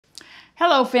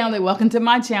Hello family, welcome to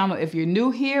my channel. If you're new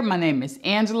here, my name is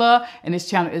Angela and this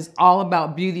channel is all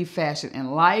about beauty, fashion,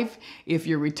 and life. If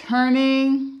you're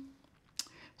returning,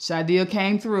 Shadil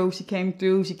came through.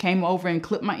 She came over and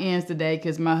clipped my ends today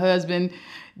because my husband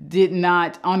did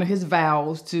not honor his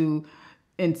vows to,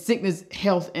 in sickness,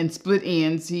 health, and split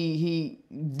ends. He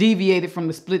deviated from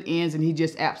the split ends and he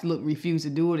just absolutely refused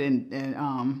to do it. And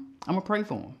I'm gonna pray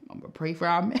for him. I'm gonna pray for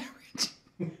our marriage.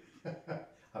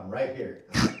 I'm right here.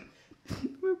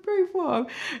 We'll pray for him.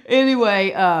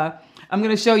 Anyway, I'm going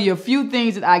to show you a few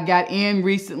things that I got in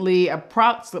recently.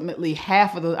 Approximately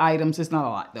half of the items, it's not a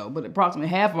lot though, but approximately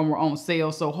half of them were on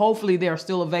sale. So hopefully they're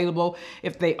still available.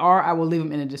 If they are, I will leave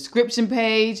them in the description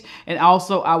page. And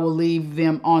also I will leave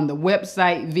them on the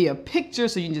website via picture.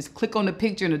 So you can just click on the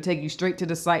picture and it'll take you straight to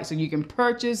the site so you can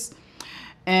purchase.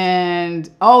 And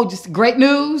oh, just great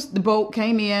news, the boat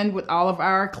came in with all of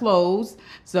our clothes.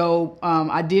 So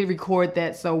I did record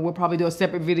that, so we'll probably do a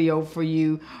separate video for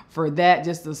you for that,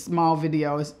 just a small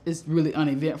video. It's really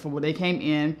uneventful, but they came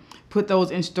in, put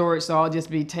those in storage, so I'll just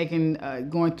be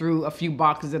going through a few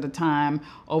boxes at a time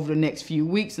over the next few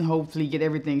weeks and hopefully get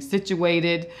everything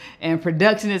situated. And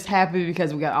production is happy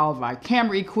because we got all of our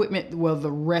camera equipment, well,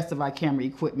 the rest of our camera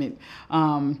equipment,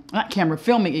 not camera,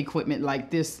 filming equipment, like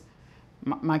this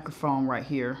microphone right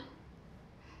here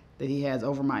that he has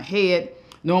over my head.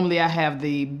 Normally I have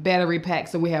the battery pack,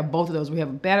 so we have both of those. We have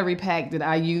a battery pack that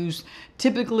I use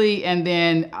typically, and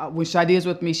then when Shadia's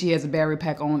with me, she has a battery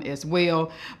pack on as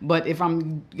well. But if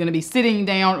I'm gonna be sitting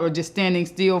down or just standing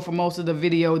still for most of the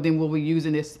video, then we'll be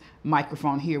using this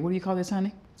microphone here. What do you call this,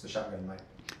 honey? It's a shotgun mic.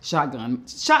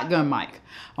 Shotgun mic.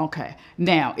 Okay.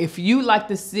 Now, if you like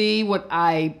to see what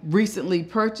I recently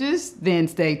purchased, then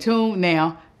stay tuned.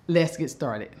 Now, let's get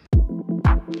started.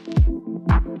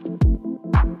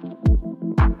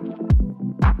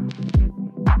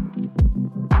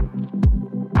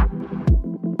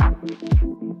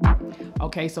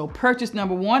 Okay, so purchase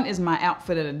number one is my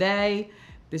outfit of the day.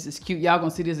 This is cute. Y'all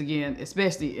gonna see this again,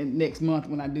 especially in next month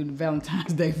when I do the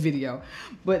Valentine's Day video.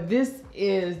 But this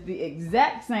is the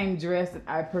exact same dress that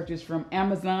I purchased from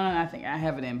Amazon. I think I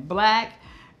have it in black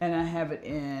and I have it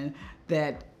in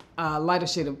that lighter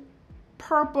shade of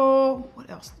purple.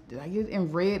 What else did I get? It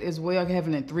in red as well. I have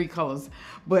it in 3 colors,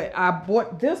 but I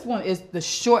bought this one. Is the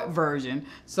short version,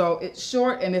 so it's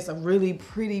short and it's a really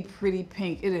pretty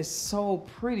pink. It is so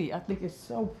pretty. I think it's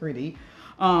so pretty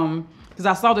because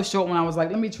I saw the short one. I was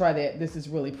like, let me try that. This is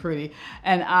really pretty.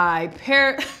 And I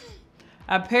paired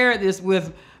this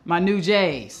with my new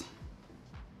J's.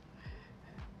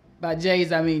 By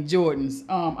J's I mean Jordans.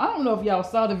 I don't know if y'all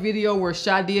saw the video where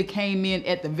Shadia came in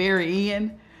at the very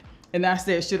end and I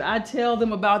said, should I tell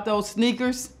them about those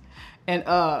sneakers? And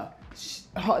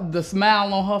the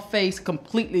smile on her face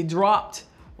completely dropped.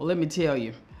 Well, let me tell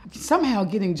you, somehow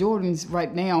getting Jordans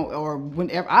right now, or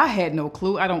whenever, I had no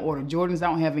clue. I don't order Jordans. I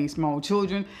don't have any small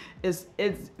children. It's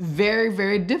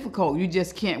very difficult. You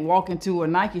just can't walk into a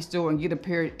Nike store and get a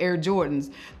pair of Air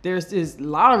Jordans. There's this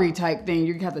lottery type thing.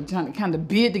 You have to kind of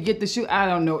bid to get the shoe. I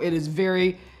don't know. It is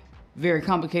very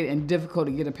complicated and difficult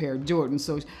to get a pair of Jordans.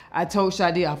 So I told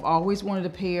Shadia I've always wanted a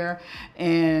pair,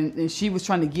 and she was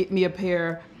trying to get me a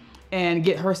pair and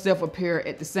get herself a pair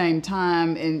at the same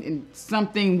time, and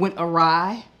something went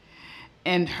awry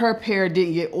and her pair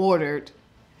didn't get ordered.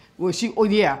 Well, she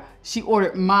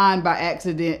ordered mine by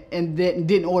accident and then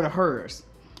didn't order hers.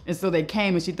 And so they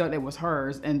came and she thought that was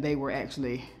hers and they were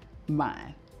actually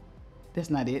mine. That's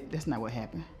not it. That's not what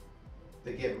happened.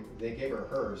 They gave her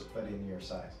hers, but in your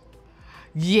size.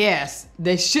 Yes,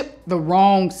 they shipped the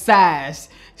wrong size.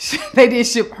 They didn't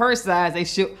ship her size, they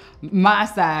shipped my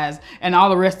size, and all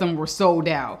the rest of them were sold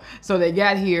out. So they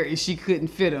got here and she couldn't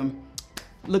fit them.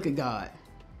 Look at God.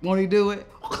 Won't he do it?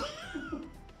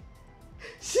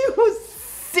 She was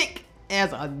sick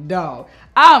as a dog.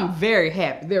 I'm very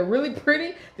happy. They're really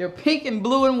pretty. They're pink and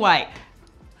blue and white.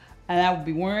 And I will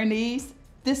be wearing these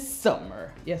this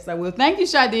summer. Yes, I will. Thank you,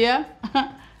 Shadia.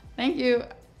 Thank you.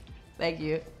 Thank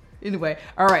you. Anyway,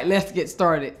 all right, let's get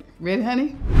started. Ready,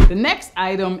 honey? The next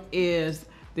item is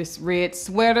this red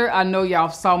sweater. I know y'all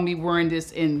saw me wearing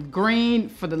this in green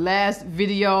for the last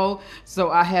video, so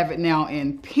I have it now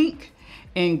in pink,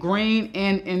 in green,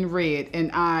 and in red, and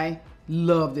I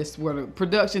love this sweater.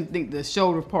 Production think the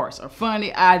shoulder parts are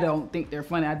funny. I don't think they're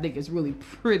funny. I think it's really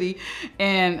pretty,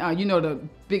 and you know, the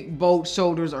big bold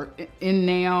shoulders are in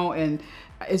now, and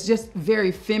it's just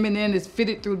very feminine. It's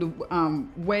fitted through the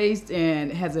waist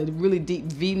and has a really deep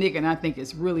V-neck, and I think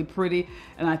it's really pretty.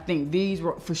 And I think these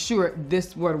were, for sure, this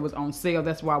sweater was on sale.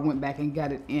 That's why I went back and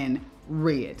got it in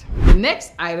red. The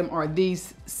next item are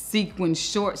these sequin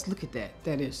shorts. Look at that.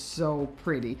 That is so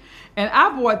pretty. And I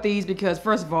bought these because,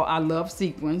 first of all, I love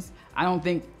sequins. I don't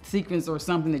think sequins are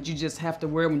something that you just have to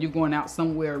wear when you're going out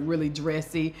somewhere really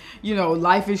dressy. You know,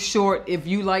 life is short. If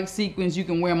you like sequins, you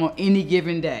can wear them on any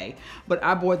given day. But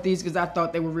I bought these because I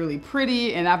thought they were really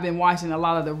pretty, and I've been watching a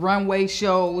lot of the runway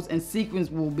shows, and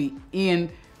sequins will be in,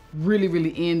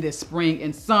 really in this spring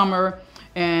and summer.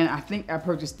 And I think I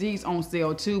purchased these on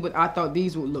sale too, but I thought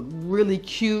these would look really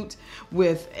cute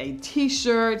with a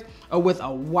t-shirt or with a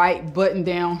white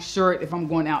button-down shirt if I'm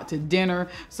going out to dinner.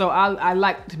 So I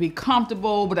like to be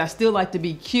comfortable, but I still like to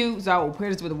be cute. So I will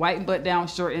pair this with a white button-down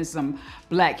shirt and some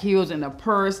black heels and a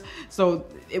purse. So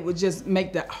it would just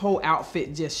make the whole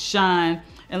outfit just shine.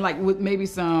 And like with maybe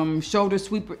some shoulder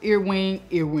sweeper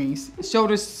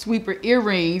shoulder sweeper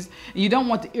earrings. You don't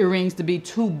want the earrings to be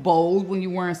too bold when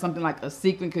you're wearing something like a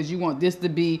sequin, because you want this to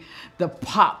be the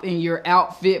pop in your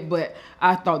outfit. But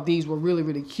I thought these were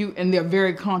really cute, and they're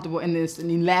very comfortable, and there's an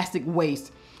elastic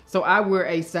waist. So I wear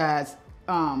a size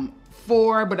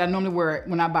 4, but I normally wear,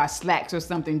 when I buy slacks or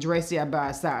something dressy, I buy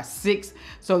a size 6.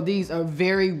 So these are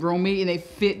very roomy and they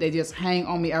fit, they just hang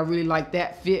on me. I really like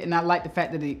that fit, and I like the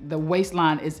fact that the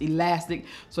waistline is elastic.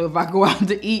 So if I go out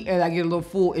to eat and I get a little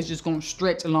full, it's just gonna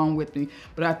stretch along with me.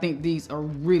 But I think these are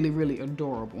really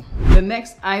adorable. The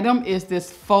next item is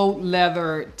this faux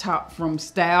leather top from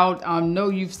Styled. I know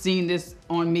you've seen this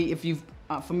on me if you've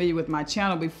familiar with my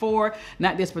channel before.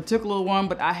 Not this particular one,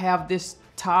 but I have this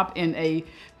top in a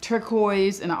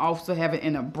turquoise, and I also have it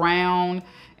in a brown,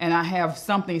 and I have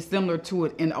something similar to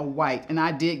it in a white. And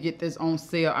I did get this on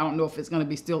sale. I don't know if it's going to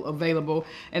be still available.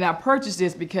 And I purchased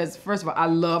this because, first of all, I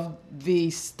love the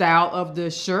style of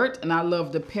the shirt, and I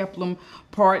love the peplum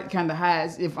part. It kind of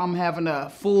hides if I'm having a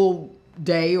full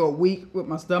day or week with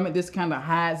my stomach. This kind of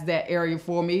hides that area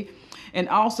for me. And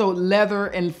also leather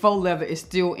and faux leather is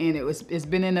still in it. It's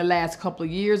been in the last couple of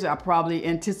years. I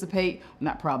anticipate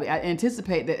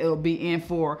that it'll be in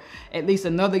for at least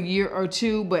another year or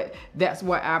two, but that's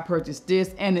why I purchased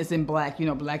this, and it's in black. You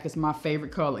know, black is my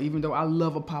favorite color. Even though I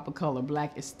love a pop of color,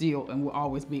 black is still and will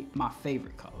always be my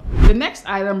favorite color. The next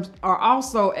items are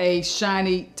also a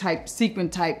shiny type, sequin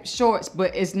type shorts,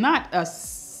 but it's not a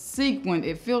sequin.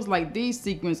 It feels like these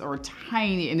sequins are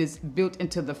tiny and it's built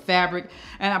into the fabric.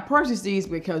 And I purchased these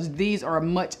because these are a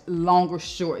much longer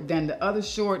short than the other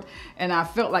short, and I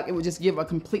felt like it would just give a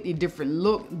completely different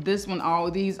look. This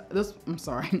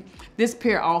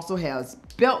pair also has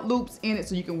belt loops in it,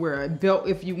 so you can wear a belt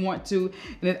if you want to,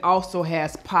 and it also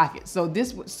has pockets. So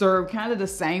this would serve kind of the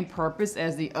same purpose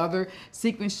as the other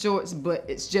sequin shorts, but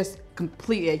it's just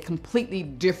a completely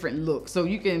different look. So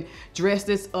you can dress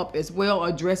this up as well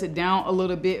or dress it down a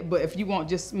little bit, but if you want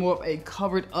just more of a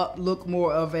covered up look,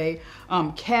 more of a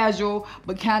casual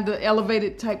but kind of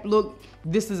elevated type look,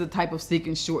 this is a type of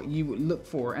sequin short you would look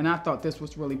for. And I thought this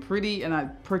was really pretty, and I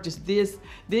purchased these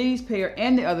pair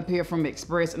and the other pair from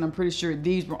Express, and I'm pretty sure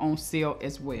these were on sale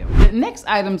as well. The next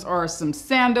items are some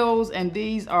sandals, and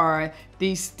these are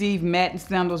these Steve Madden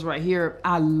sandals right here.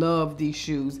 I love these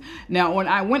shoes. Now, when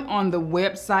I went on the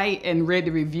website and read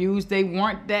the reviews, they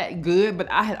weren't that good,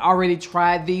 but I had already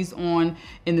tried these on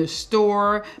in the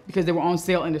store because they were on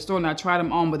sale in the store, and I tried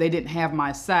them on, but they didn't have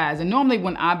my size. And normally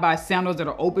when I buy sandals that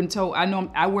are open toe,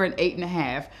 I wear an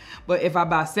 8.5, but if I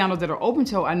buy sandals that are open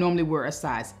toe, I normally wear a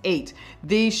size 8.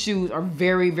 These shoes are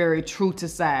very true to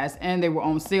size, and they were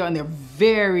on sale, and they're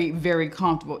very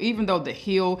comfortable. Even though the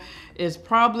heel is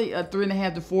probably a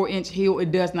 3.5 to 4 inch heel,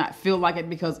 it does not feel like it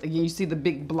because, again, you see the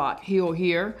big block heel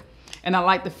here. And I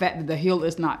like the fact that the heel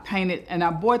is not painted. And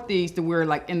I bought these to wear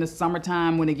like in the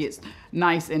summertime when it gets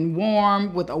nice and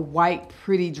warm with a white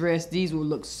pretty dress. These will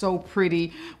look so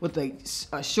pretty with a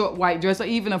short white dress, or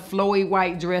even a flowy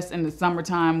white dress in the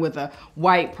summertime with a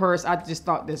white purse. I just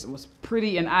thought this was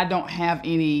pretty, and I don't have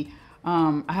any,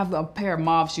 I have a pair of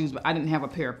mauve shoes, but I didn't have a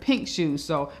pair of pink shoes.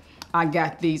 So I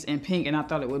got these in pink, and I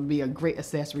thought it would be a great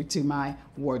accessory to my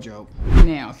wardrobe.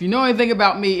 Now, if you know anything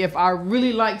about me, if I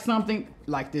really like something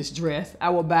like this dress, I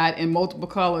will buy it in multiple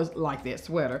colors like that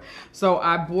sweater. So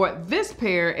I bought this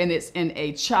pair, and it's in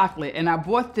a chocolate, and I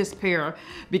bought this pair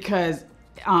because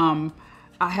I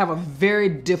have a very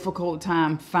difficult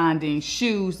time finding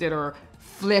shoes that are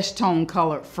flesh tone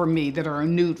color for me, that are a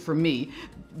nude for me.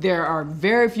 There are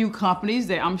very few companies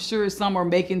that, I'm sure some are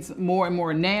making more and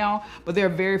more now, but there are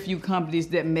very few companies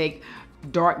that make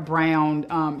dark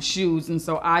brown shoes. And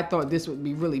so I thought this would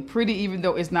be really pretty, even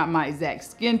though it's not my exact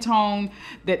skin tone,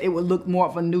 that it would look more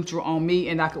of a neutral on me,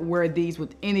 and I could wear these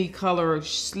with any color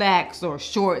slacks or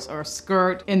shorts or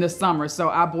skirt in the summer. So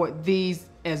I bought these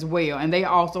as well. And they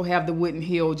also have the wooden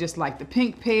heel just like the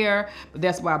pink pair, but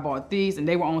that's why I bought these, and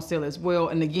they were on sale as well.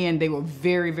 And again, they were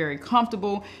very, very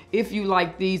comfortable. If you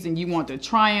like these and you want to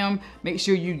try them, make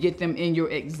sure you get them in your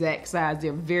exact size.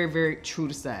 They're very, very true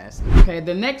to size. Okay,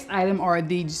 the next item are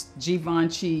these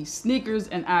DaVinci sneakers,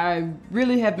 and I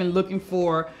really have been looking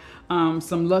for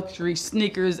some luxury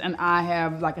sneakers, and I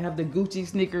have the Gucci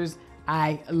sneakers.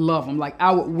 I love them. Like,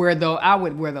 I would wear those.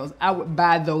 I would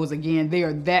buy those again. They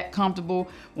are that comfortable.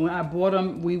 When I bought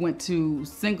them, we went to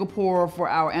Singapore for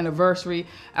our anniversary.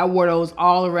 I wore those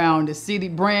all around the city,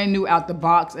 brand new out the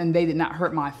box, and they did not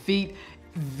hurt my feet.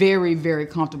 Very, very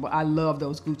comfortable. I love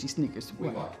those Gucci sneakers.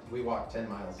 We walked 10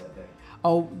 miles that day.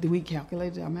 Oh, did we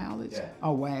calculate our mileage? Yeah.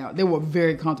 Oh, wow. They were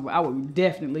very comfortable. I would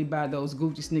definitely buy those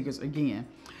Gucci sneakers again.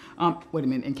 Wait a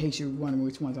minute, in case you're wondering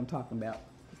which ones I'm talking about,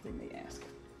 they may ask.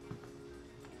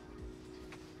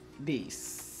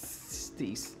 These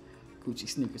Gucci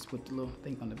sneakers with the little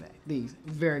thing on the back. These,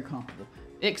 very comfortable.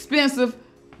 Expensive,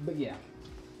 but yeah.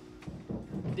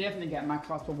 Definitely got my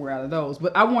cost per wear out of those,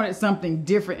 but I wanted something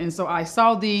different, and so I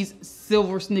saw these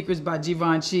silver sneakers by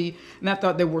DaVinci, and I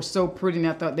thought they were so pretty, and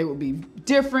I thought they would be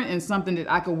different and something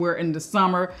that I could wear in the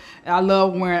summer. I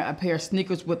love wearing a pair of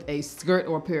sneakers with a skirt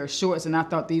or a pair of shorts, and I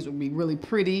thought these would be really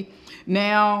pretty.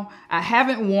 Now, I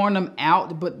haven't worn them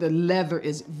out, but the leather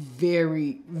is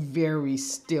very, very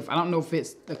stiff. I don't know if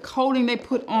it's the coating they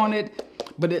put on it,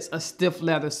 but it's a stiff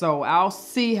leather, so I'll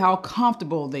see how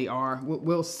comfortable they are.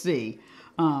 We'll see.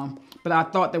 But I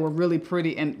thought they were really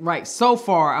pretty, and so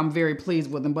far I'm very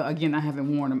pleased with them. But again, I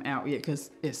haven't worn them out yet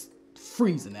because it's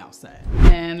freezing outside.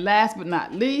 And last but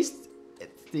not least,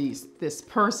 it's this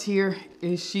purse here.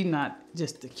 Is she not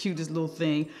just the cutest little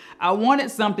thing? I wanted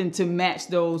something to match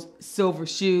those silver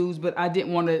shoes, but I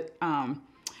didn't want to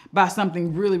buy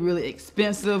something really, really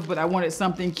expensive, but I wanted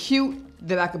something cute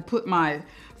that I could put my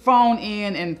phone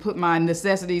in and put my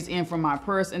necessities in from my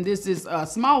purse. And this is a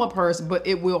smaller purse, but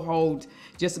it will hold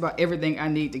just about everything I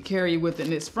need to carry with it.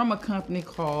 And it's from a company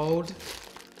called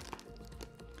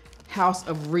House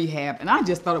of Rehab. And I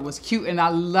just thought it was cute, and I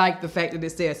like the fact that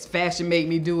it says fashion made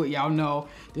me do it. Y'all know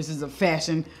this is a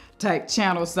fashion type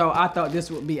channel, so I thought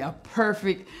this would be a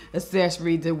perfect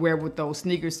accessory to wear with those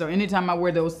sneakers. So anytime I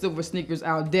wear those silver sneakers,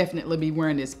 I'll definitely be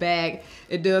wearing this bag.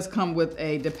 It does come with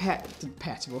a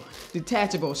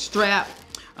detachable strap.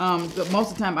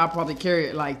 Most of the time I'll probably carry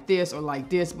it like this or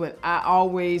like this, but I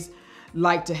always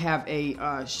like to have a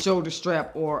shoulder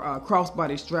strap or a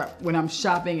crossbody strap when I'm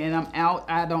shopping and I'm out.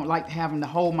 I don't like having to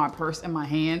hold my purse in my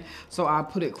hand, so I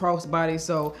put it crossbody.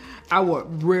 So I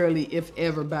would rarely, if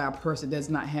ever, buy a purse that does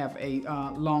not have a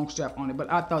long strap on it. But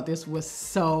I thought this was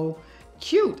so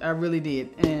cute. I really did,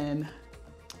 and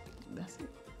that's it.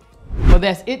 Well,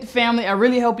 that's it, family. I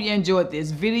really hope you enjoyed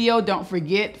this video. Don't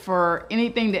forget, for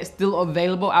anything that's still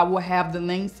available, I will have the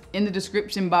links in the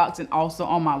description box and also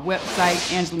on my website,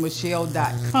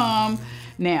 angelamashelle.com.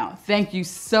 Now, thank you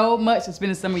so much for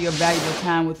spending some of your valuable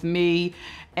time with me,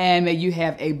 and may you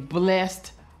have a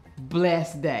blessed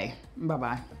day.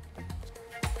 Bye-bye.